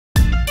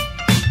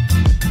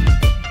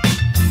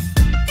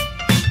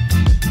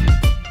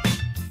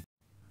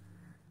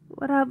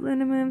What up,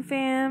 Luna Moon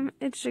fam?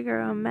 It's your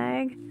girl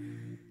Meg.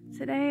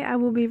 Today I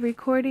will be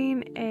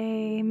recording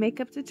a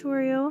makeup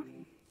tutorial.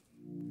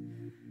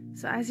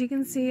 So as you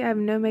can see, I have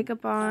no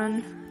makeup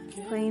on,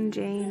 plain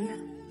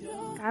Jane.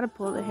 Gotta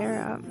pull the hair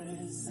out.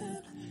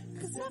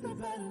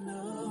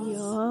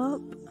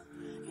 Yup.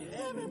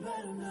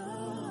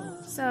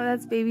 So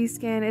that's baby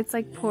skin. It's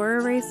like pore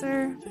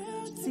eraser.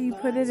 So you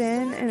put it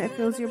in and it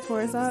fills your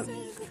pores up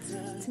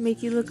to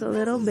make you look a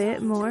little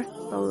bit more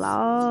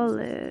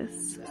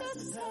flawless.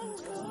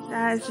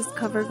 That is just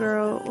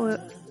CoverGirl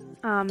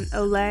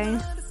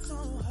Olay.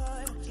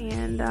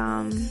 And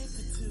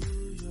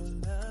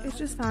it's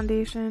just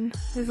foundation.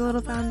 There's a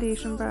little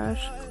foundation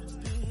brush.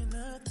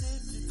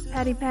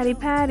 Patty, patty,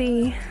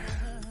 patty.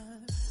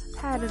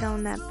 Pat it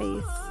on that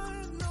face.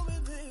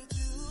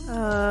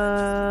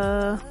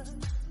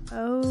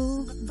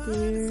 Oh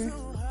dear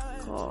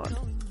God.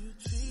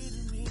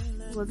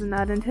 Was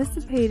not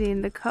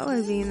anticipating the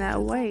color being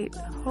that white.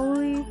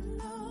 Holy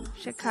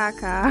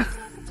shikaka.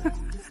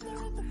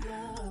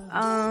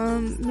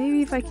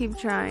 Maybe if I keep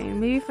trying.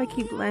 Maybe if I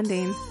keep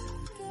blending.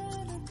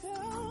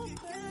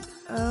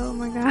 Oh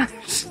my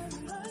gosh.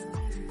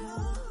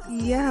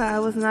 Yeah, I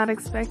was not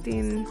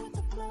expecting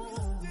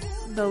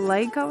the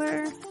light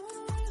color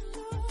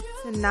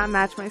to not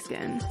match my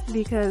skin,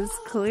 because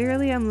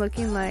clearly I'm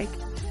looking like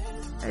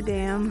a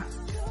damn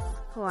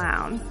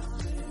clown.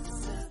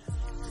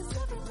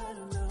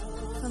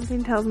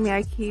 Something tells me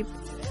I keep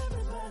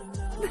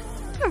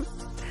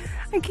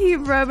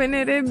rubbing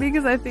it in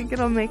because I think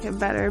it'll make it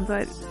better,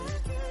 but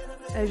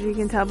as you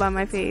can tell by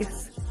my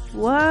face,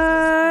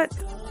 what?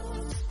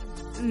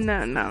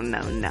 No,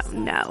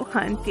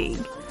 hunting.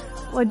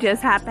 What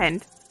just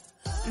happened?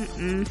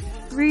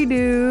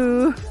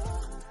 Redo.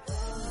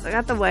 So I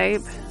got the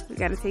wipe. We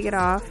gotta take it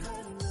off.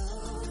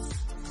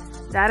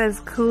 That is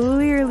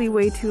clearly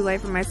way too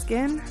light for my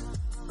skin.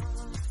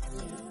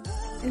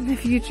 In the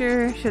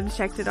future, should have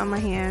checked it on my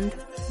hand.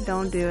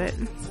 Don't do it.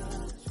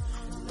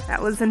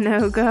 That was a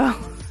no-go.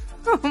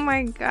 Oh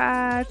my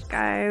gosh,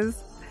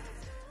 guys.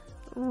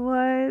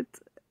 What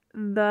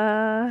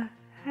the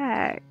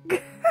heck?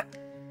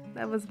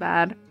 That was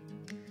bad.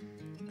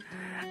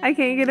 I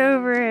can't get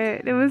over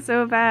it. It was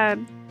so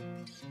bad.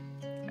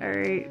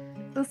 Alright,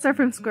 let's start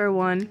from square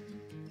one.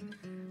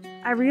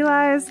 I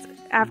realized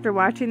after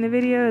watching the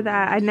video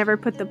that I never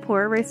put the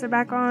pore eraser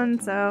back on,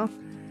 so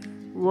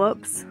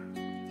whoops.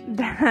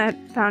 That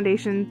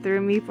foundation threw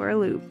me for a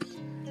loop.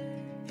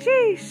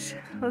 Sheesh.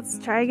 Let's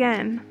try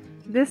again.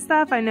 This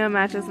stuff I know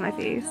matches my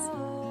face.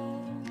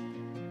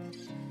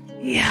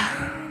 Yeah.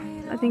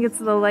 I think it's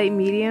the light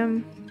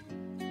medium.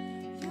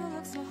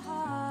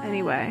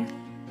 Anyway.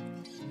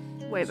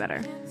 Way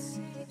better.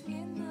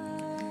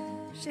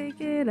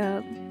 Shake it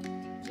up.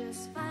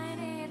 Just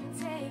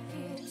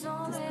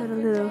put a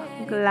little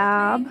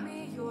glob.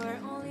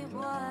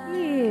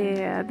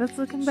 Yeah, that's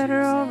looking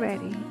better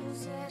already.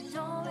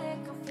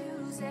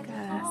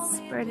 Gotta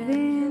spread it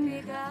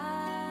in.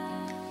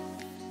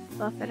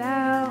 Fluff it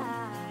out.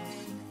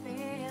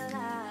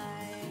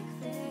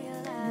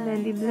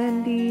 Blendy,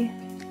 blendy.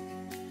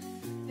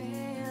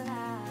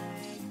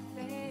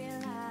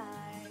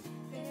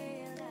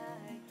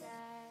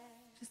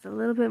 Just a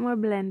little bit more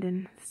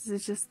blending. This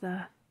is just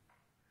the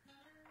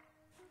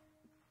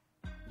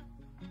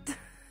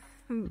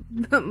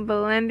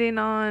blending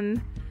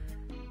on.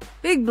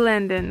 Big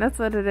blending. That's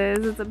what it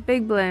is. It's a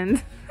big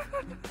blend.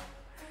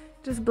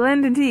 Just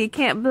blend until you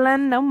can't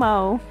blend no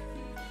more.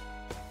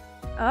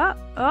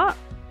 Oh,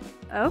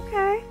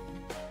 okay.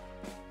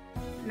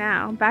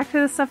 Now, back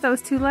to the stuff that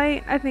was too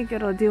light. I think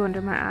it'll do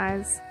under my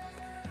eyes.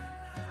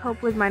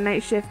 Help with my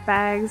night shift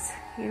bags.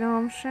 You know what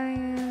I'm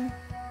saying?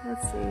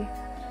 Let's see.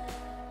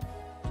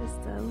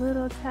 Just a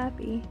little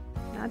tappy.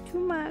 Not too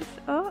much.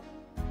 Oh.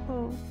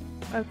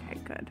 Okay,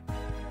 good.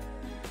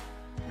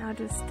 Now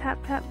just tap,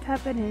 tap,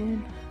 tap it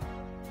in.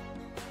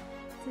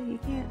 So you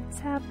can't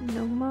tap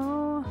no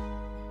more.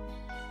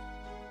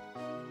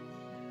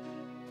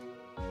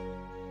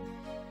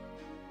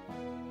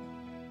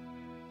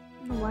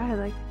 I don't know why I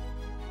like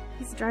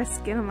these dry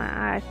skin on my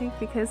eye. I think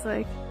because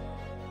like,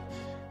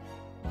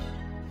 oh,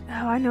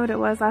 I know what it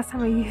was. Last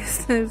time I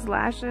used those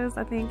lashes,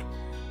 I think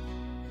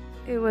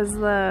it was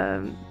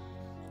the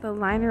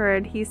liner or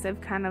adhesive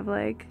kind of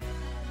like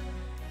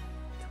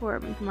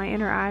tore my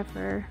inner eye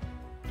for,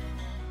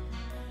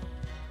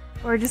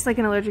 or just like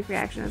an allergic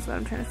reaction is what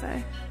I'm trying to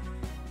say.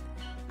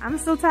 I'm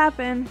still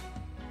tapping.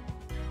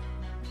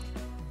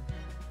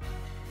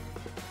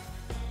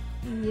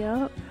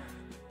 Yup.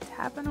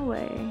 Tapping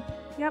away.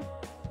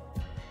 Yep.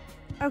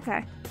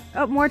 Okay.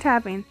 Oh, more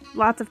tapping.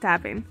 Lots of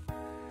tapping.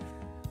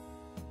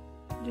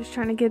 Just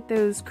trying to get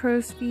those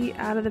crow's feet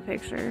out of the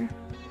picture.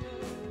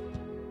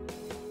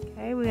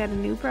 Okay, we got a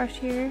new brush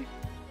here.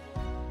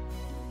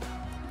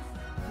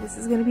 This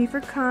is going to be for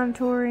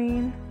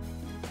contouring.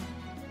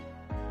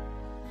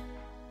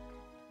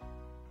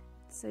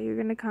 So you're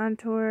going to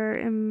contour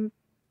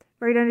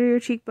right under your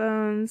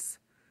cheekbones,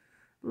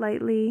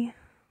 lightly.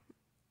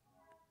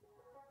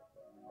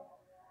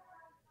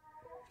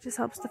 Just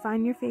helps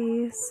define your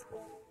face.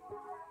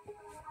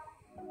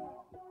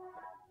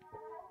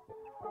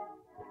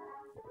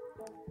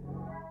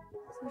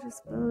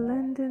 Just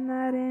blending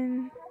that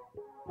in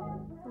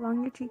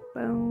along your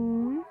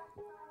cheekbone,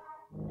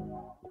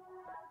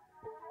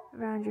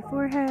 around your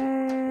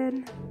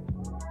forehead.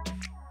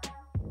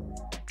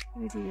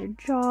 Gonna do your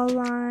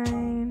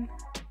jawline.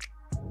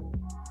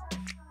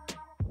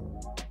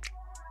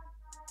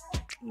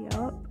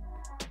 Yup.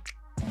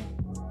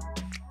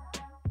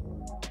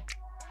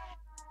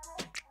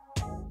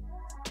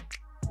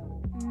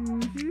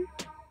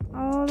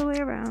 All the way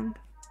around.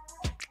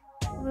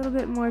 A little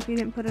bit more if you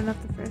didn't put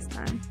enough the first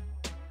time.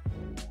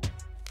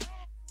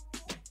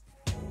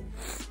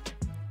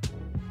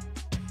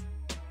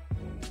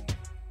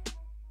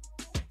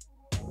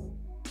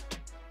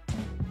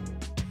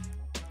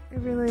 It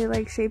really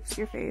like shapes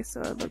your face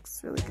so it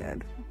looks really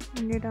good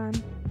when you're done.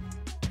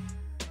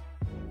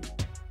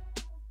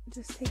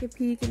 Just take a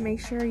peek and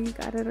make sure you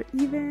got it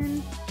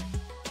even.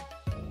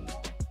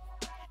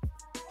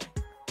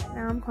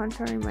 Now I'm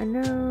contouring my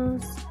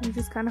nose. You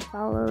just kind of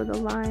follow the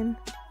line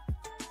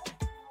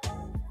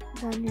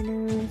down your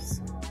nose.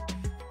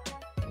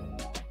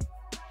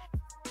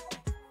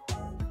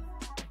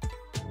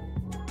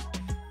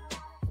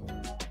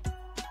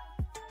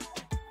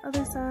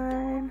 Other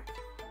side.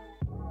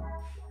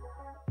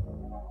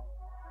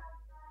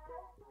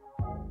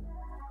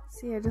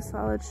 See, I just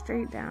followed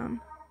straight down.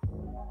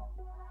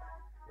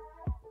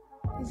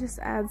 It just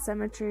adds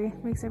symmetry,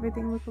 makes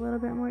everything look a little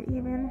bit more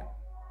even.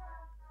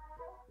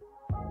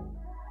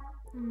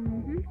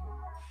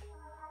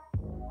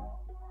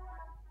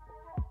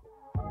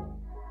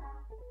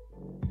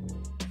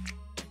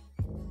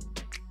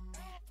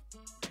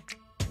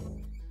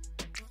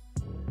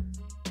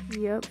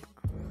 Yep,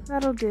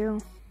 that'll do.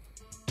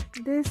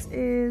 This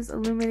is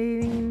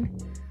illuminating,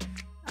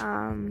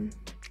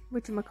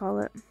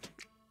 whatchamacallit.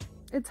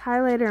 It's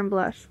highlighter and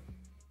blush.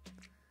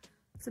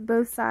 So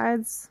both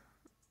sides,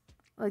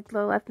 like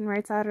the left and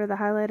right side, are the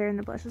highlighter and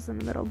the blush is in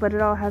the middle, but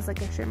it all has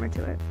like a shimmer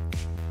to it.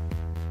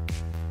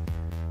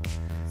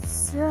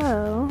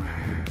 So,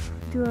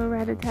 do a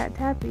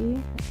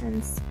rat-a-tat-tappy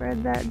and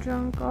spread that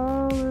junk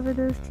all over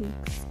those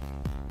cheeks.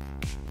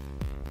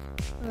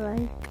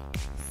 Like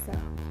so.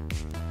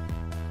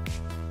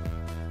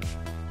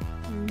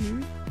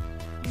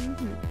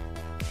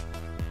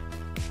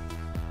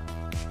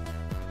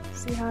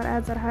 See how it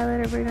adds that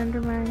highlighter right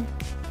under my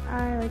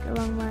eye, like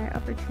along my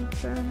upper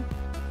cheekbone?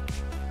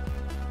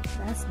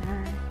 That's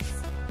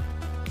nice.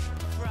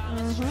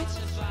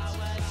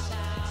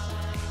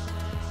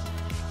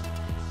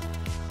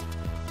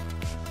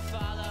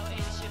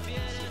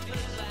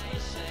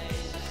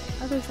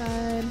 Other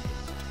side.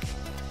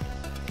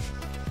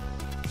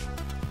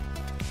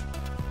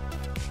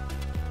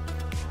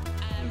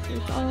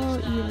 It's all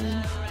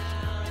even.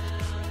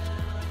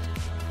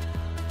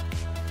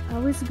 I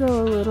always go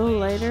a little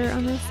lighter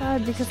on this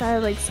side because I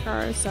have like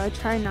scars, so I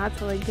try not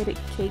to like get it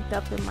caked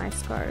up in my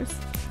scars.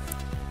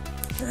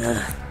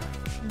 Ugh.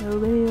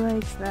 Nobody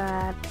likes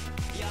that.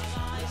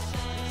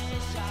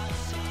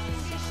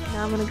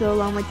 Now I'm gonna go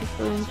along my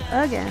cheekbones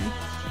again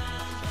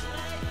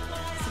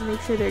to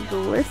make sure they're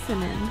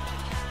glistening.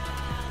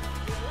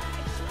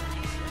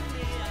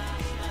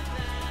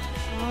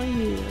 Oh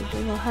yeah, a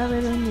little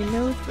highlight on your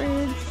nose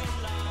bridge.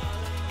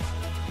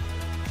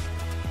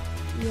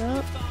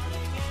 Yup.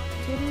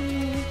 Get in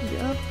there.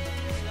 Yup.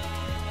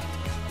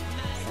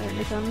 Starting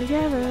to come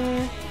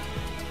together.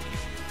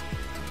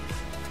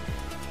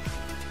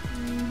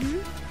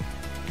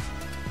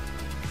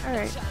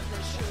 Alright.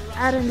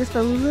 Add in just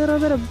a little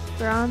bit of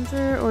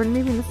bronzer, or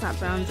maybe it's not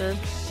bronzer.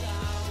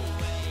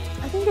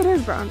 I think it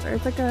is bronzer.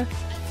 It's like a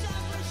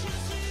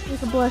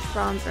blush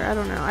bronzer. I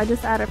don't know. I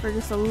just add it for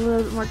just a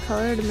little bit more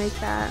color to make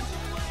that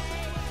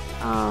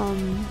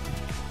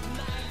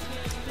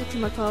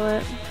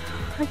whatchamacallit?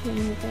 I can't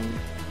even think.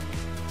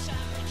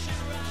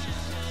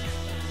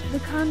 The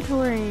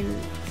contouring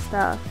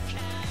stuff.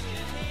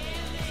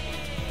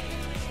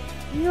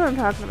 You know what I'm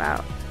talking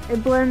about.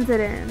 It blends it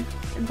in.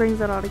 It brings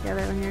it all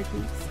together on your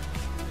cheeks.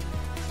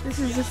 This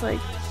is just like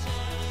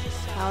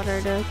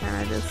powder to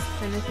kind of just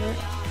finish it.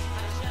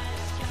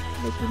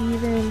 Make it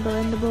even,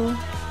 blendable.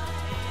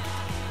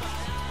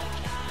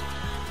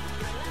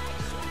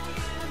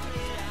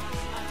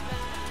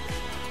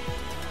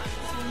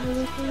 So it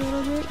looks a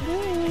little bit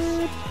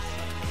good.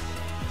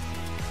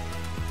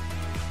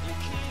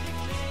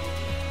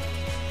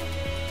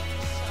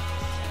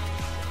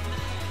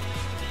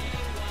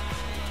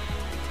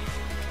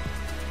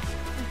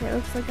 Okay, it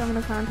looks like I'm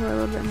gonna contour a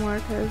little bit more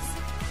because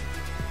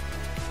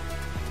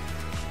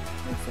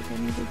looks like I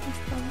needed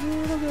just a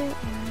little bit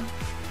more.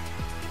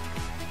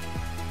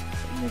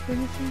 The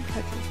finishing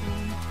touches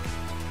on.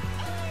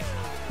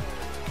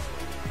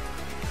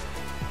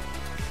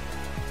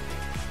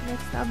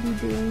 Next I'll be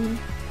doing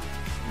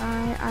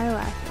my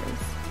eyelashes.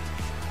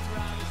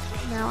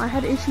 Now I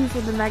had issues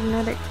with the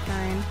magnetic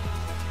kind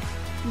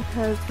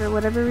because for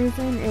whatever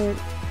reason it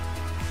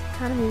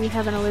kind of made me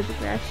have an allergic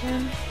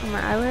reaction on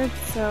my eyelids,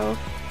 so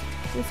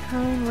this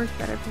kind works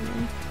better for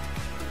me.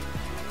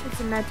 It's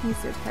an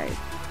adhesive type.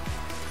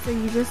 So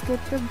you just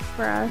get the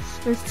brush.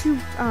 There's two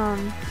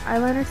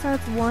eyeliner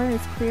sets. One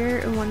is clear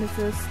and one is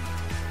this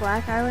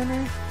black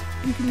eyeliner,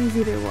 you can use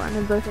either one,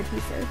 they're both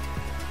adhesive.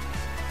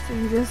 So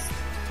you just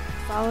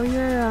follow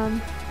your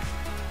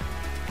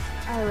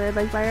eyelid,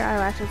 like by your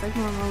eyelashes, like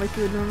normal, like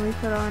you would normally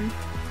put on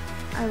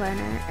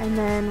eyeliner, and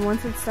then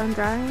once it's done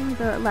drying,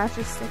 the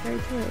lashes stick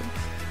right to it.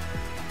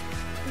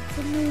 It's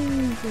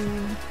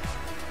amazing.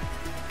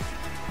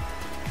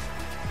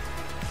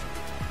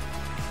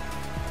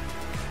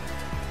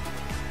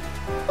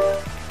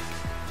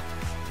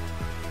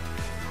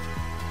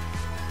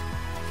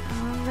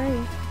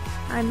 Alright,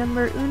 eye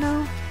number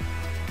uno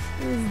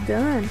is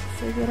done.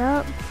 Shake it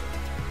up.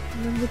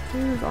 Number 2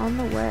 is on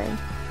the way.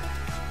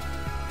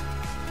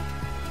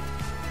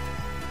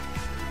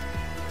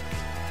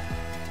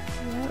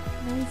 Yep,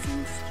 nice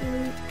and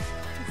straight.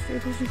 As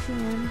straight as you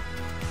can.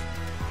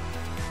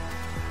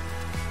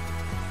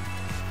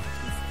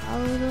 Just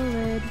follow the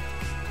lid.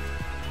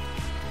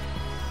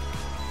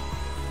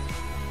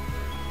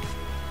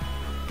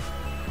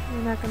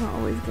 You're not gonna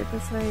always get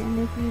this right, and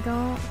if you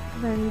don't,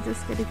 then you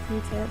just get a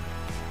Q-tip.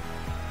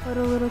 Put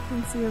a little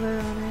concealer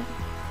on it,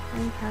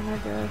 and kind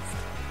of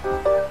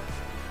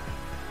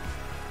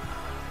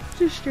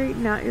just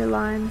straighten out your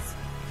lines.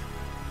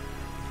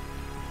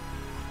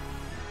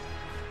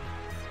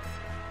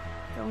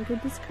 Don't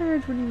get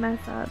discouraged when you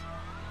mess up.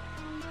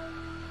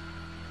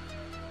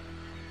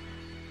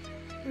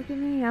 Look at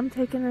me, I'm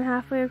taking it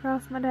halfway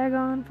across my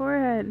daggone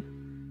forehead.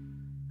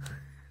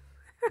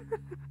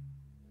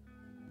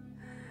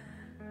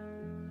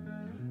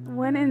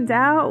 When in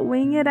doubt,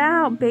 wing it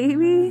out,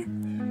 baby.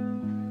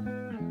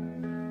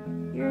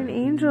 You're an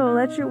angel.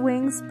 Let your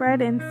wings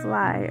spread and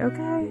fly,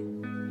 okay?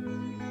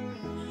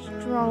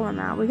 Just draw them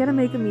out. We gotta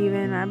make them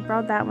even. I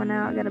brought that one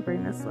out. I gotta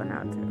bring this one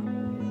out too.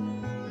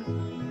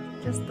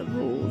 Just the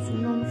rules, you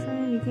know what I'm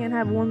saying? You can't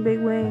have one big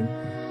wing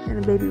and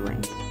a baby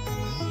wing.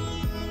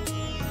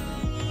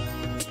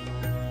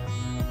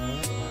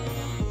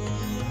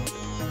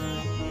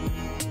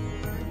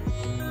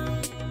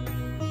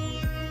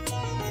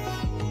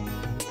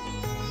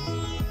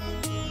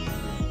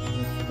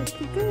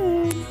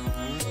 Good.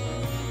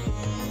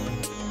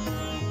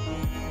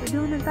 For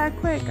doing it that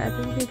quick, I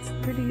think it's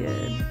pretty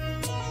good.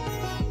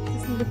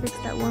 Just need to fix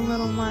that one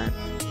little mark.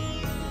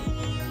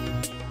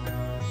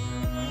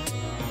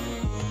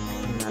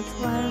 And that's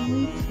why I'm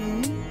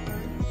reaching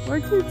for a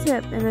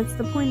Q-tip, and it's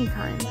the pointy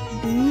kind.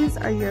 These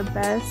are your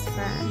best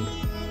friend.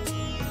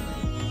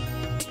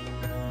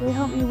 They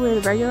help me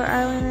with regular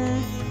eyeliner.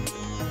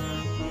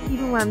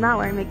 Even when I'm not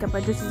wearing makeup,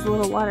 I just use a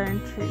little water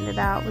and straighten it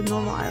out with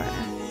normal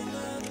eyeliner.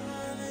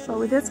 But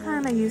with this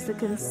kind, I use the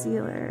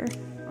concealer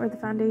or the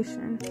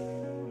foundation.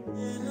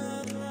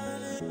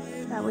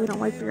 That way you don't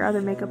wipe your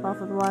other makeup off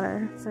with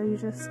water. So you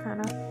just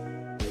kind of...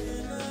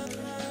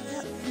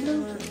 Yep,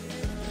 move.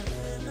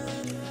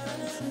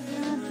 This is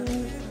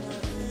magic.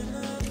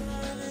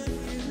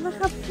 Look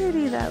how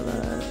pretty that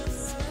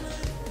looks.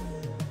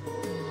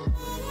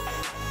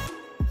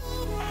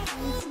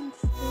 Nice and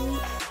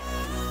straight.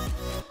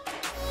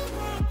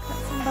 Cut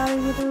somebody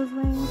with those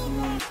wings, you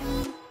know what I'm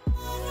saying?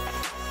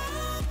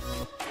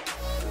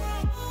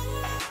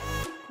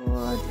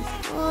 Gorgeous,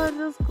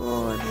 gorgeous,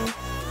 gorgeous.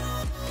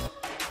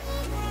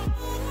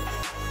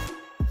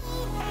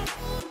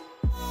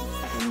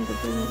 I need to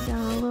bring it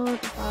down a little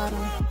at the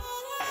bottom.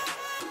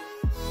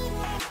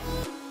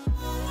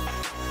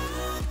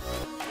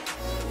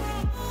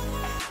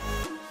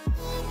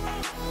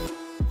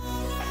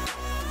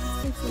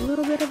 This takes a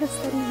little bit of a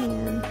steady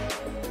hand.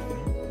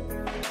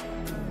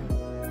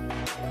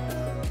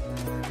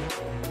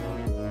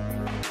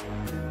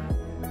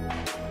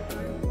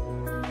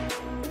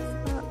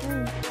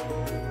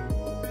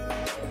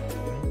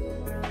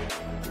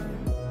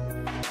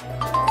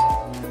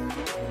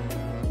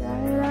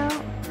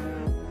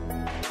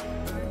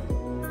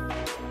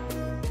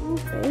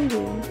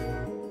 Baby,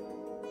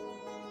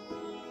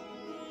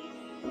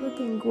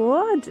 looking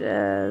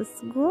gorgeous,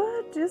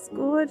 gorgeous,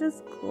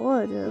 gorgeous,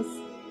 gorgeous.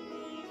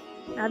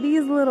 Now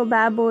these little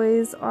bad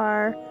boys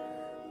are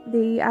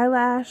the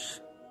eyelash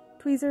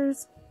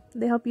tweezers.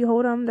 They help you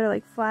hold them. They're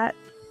like flat.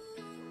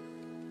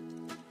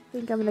 I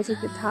think I'm gonna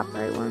take the top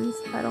right ones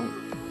if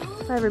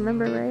I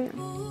remember right.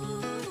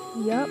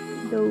 Yup,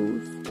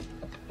 those.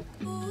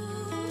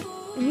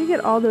 And you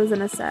get all those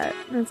in a set,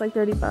 and it's like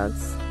 30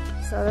 bucks.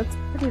 So that's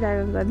pretty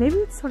daggone good. Maybe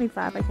it's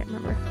 25, I can't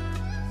remember.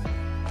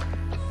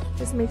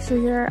 Just make sure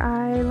your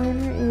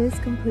eyeliner is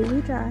completely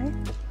dry.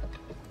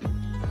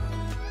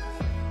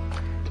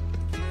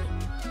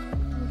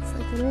 Looks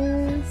like it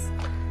is.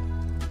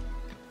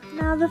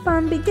 Now the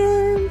fun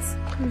begins.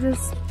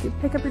 You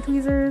pick up your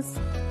tweezers,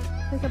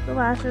 pick up the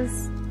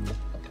lashes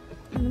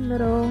in the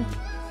middle,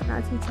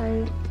 not too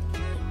tight,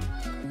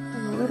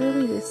 and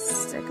literally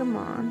just stick them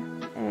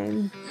on.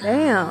 And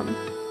bam!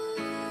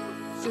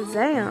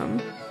 Shazam!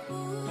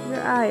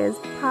 Your eye is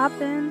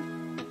popping.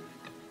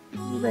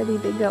 You ready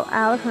to go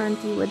out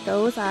hunty with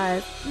those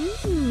eyes.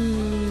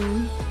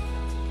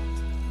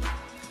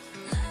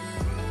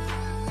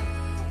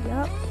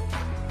 Yup.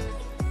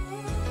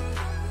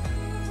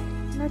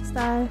 Next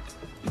eye.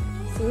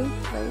 See?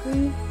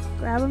 Lightly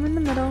grab them in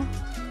the middle.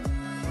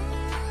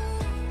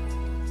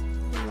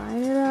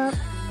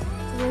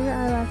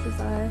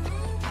 Josh's eye.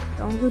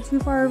 Don't go too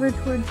far over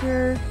towards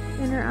your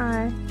inner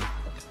eye.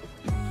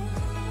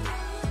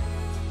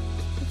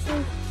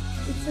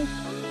 It's like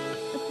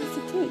a piece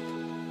of cake.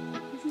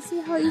 Did you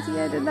see how easy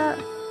I did that?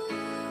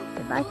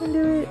 If I can do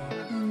it,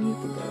 you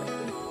can do it.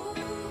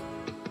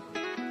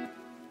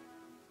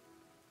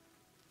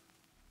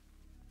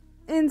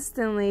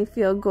 Instantly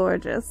feel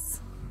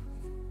gorgeous.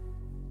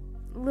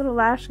 A little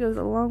lash goes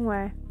a long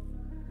way.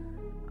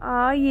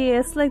 Oh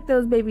yeah, slick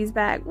those babies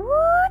back.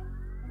 What?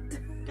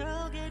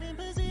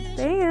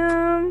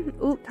 Bam!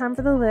 Oop, time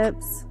for the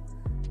lips.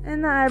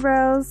 And the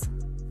eyebrows.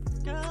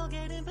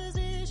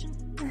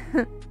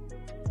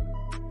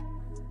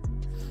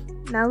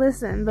 Now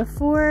listen,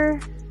 before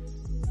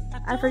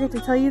I forget to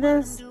tell you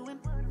this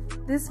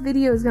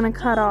video is gonna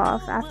cut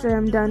off after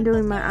I'm done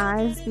doing my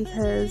eyes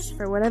because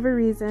for whatever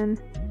reason,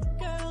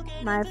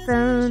 my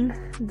phone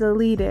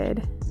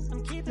deleted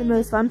the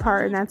most fun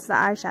part, and that's the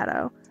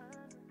eyeshadow.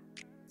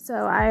 So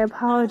I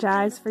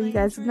apologize for you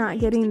guys not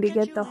getting to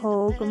get the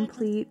whole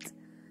complete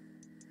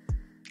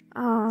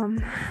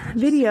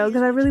video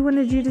because I really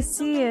wanted you to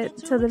see it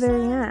till the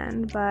very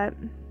end, but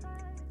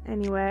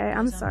anyway,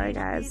 I'm sorry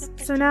guys.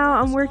 So now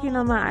I'm working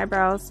on my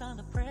eyebrows.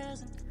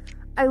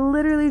 I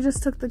literally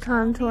just took the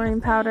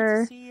contouring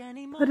powder,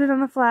 put it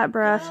on a flat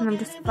brush, and I'm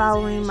just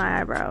following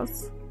my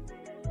eyebrows.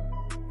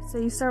 So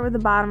you start with the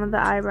bottom of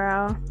the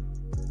eyebrow.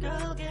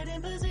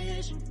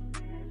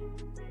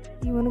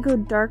 You want to go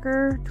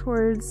darker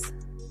towards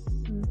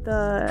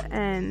the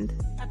end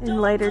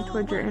and lighter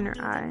towards your inner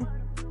eye.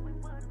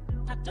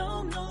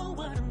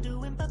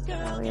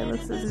 That way it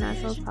looks as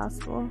natural as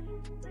possible.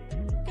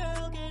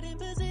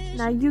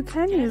 Now you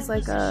can use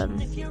like a,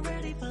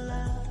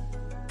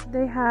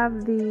 they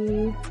have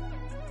the,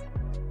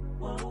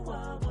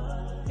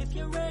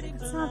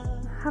 it's not,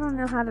 I don't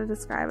know how to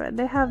describe it.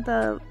 They have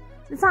the,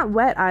 it's not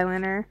wet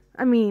eyeliner.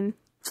 I mean,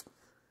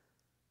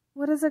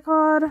 what is it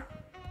called?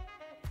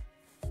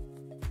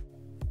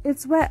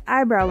 It's wet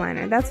eyebrow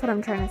liner. That's what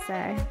I'm trying to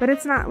say. But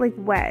it's not like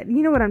wet.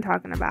 You know what I'm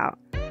talking about.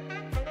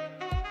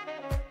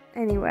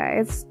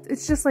 Anyway,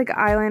 it's just like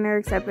eyeliner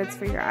except it's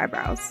for your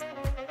eyebrows.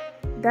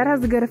 That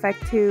has a good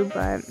effect too,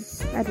 but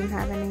I didn't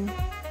have any.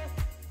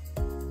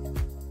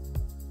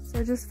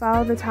 So just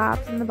follow the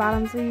tops and the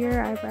bottoms of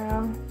your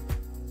eyebrow.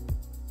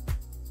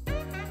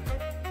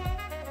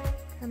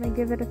 Kind of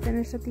give it a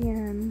finish at the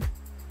end.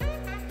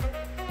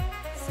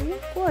 See?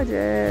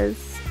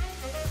 Gorgeous.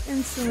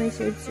 Instantly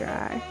shapes your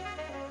eye.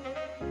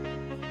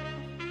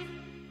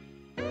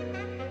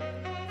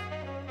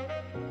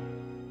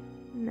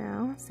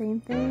 Now, same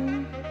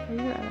thing for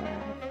your other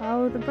eye.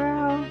 Follow the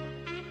brow.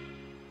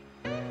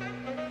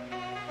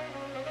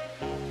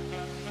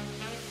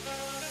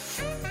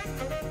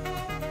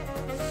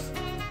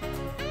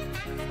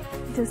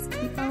 Just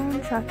keep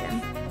on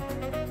trucking.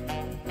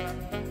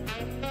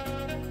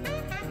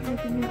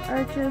 Making your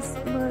arches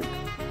look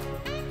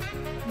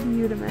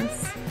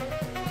beautimous.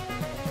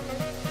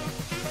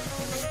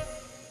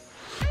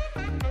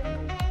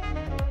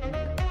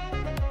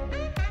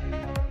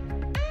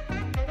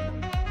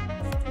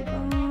 Keep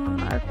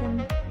on arcing.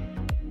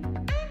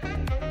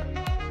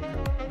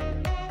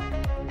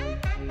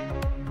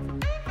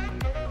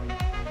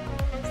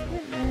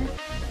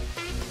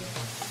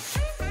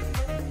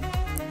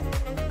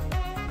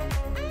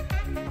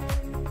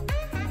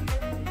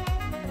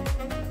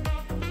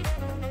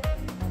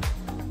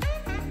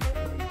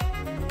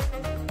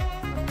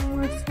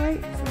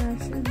 Right, so that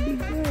should be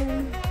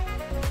good.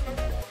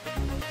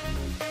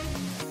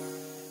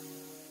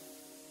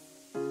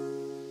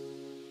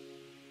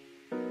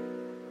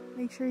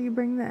 Make sure you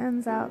bring the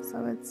ends out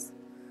so it's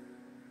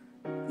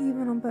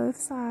even on both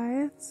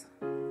sides.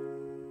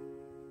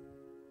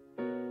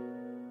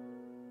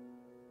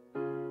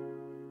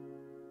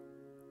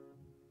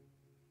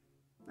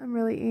 I'm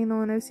really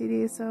anal and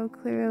OCD, so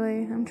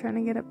clearly I'm trying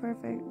to get it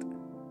perfect.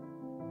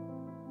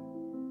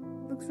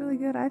 Looks really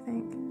good, I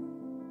think.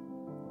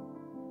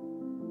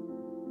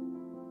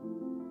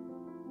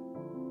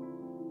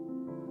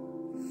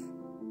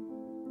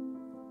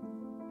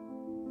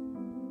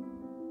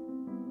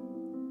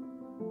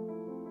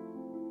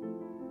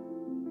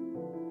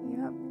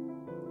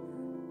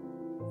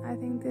 I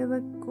think they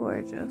look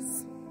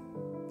gorgeous.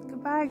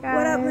 Goodbye, guys.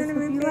 What up,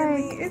 Lindemann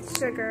family? Like. It's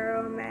your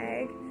girl,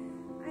 Meg.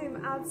 I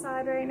am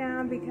outside right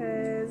now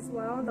because,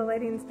 well, the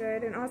lighting's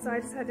good. And also, I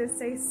just had to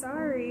say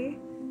sorry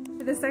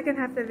for the second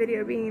half of the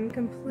video being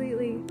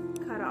completely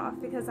cut off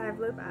because I have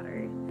low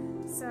battery.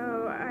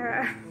 So,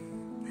 I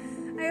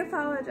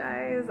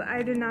apologize.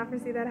 I did not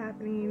foresee that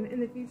happening. In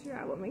the future,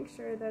 I will make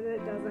sure that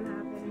it doesn't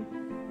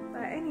happen.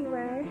 But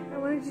anyway, I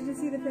wanted you to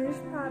see the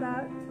finished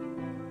product.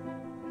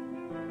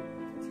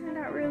 Turned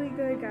out really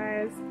good,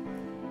 guys,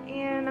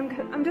 and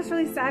I'm just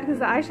really sad because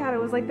the eyeshadow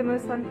was like the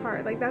most fun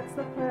part. Like that's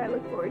the part I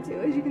look forward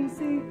to. As you can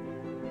see,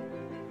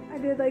 I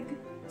did like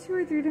 2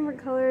 or 3 different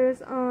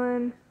colors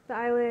on the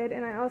eyelid,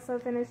 and I also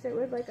finished it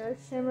with like a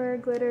shimmer,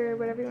 glitter,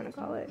 whatever you want to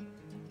call it.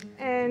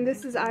 And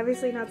this is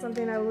obviously not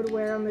something I would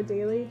wear on the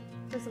daily.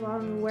 First of all, I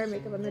don't wear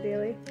makeup on the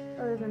daily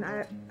other than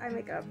eye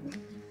makeup.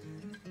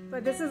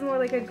 But this is more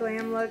like a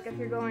glam look if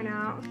you're going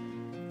out.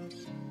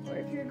 Or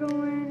if you're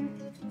going,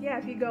 yeah,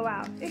 if you go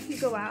out. If you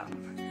go out.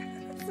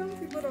 Some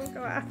people don't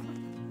go out.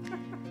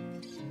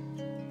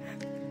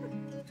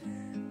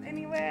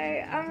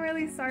 Anyway, I'm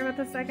really sorry about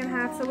the second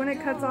half. So when it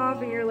cuts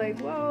off and you're like,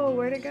 whoa,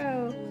 where'd it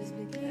go?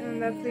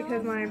 And that's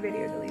because my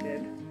video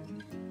deleted.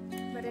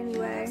 But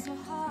anyway,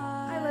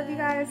 I love you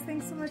guys.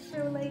 Thanks so much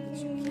for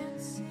liking.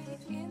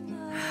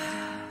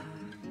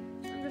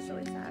 I'm just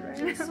really sad right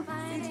now.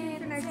 Stay tuned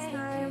for next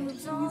time.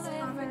 Please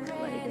comment,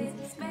 like, and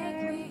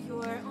subscribe.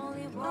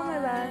 All my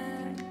love.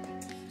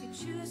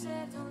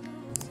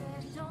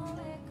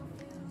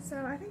 So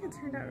I think it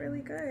turned out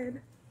really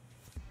good.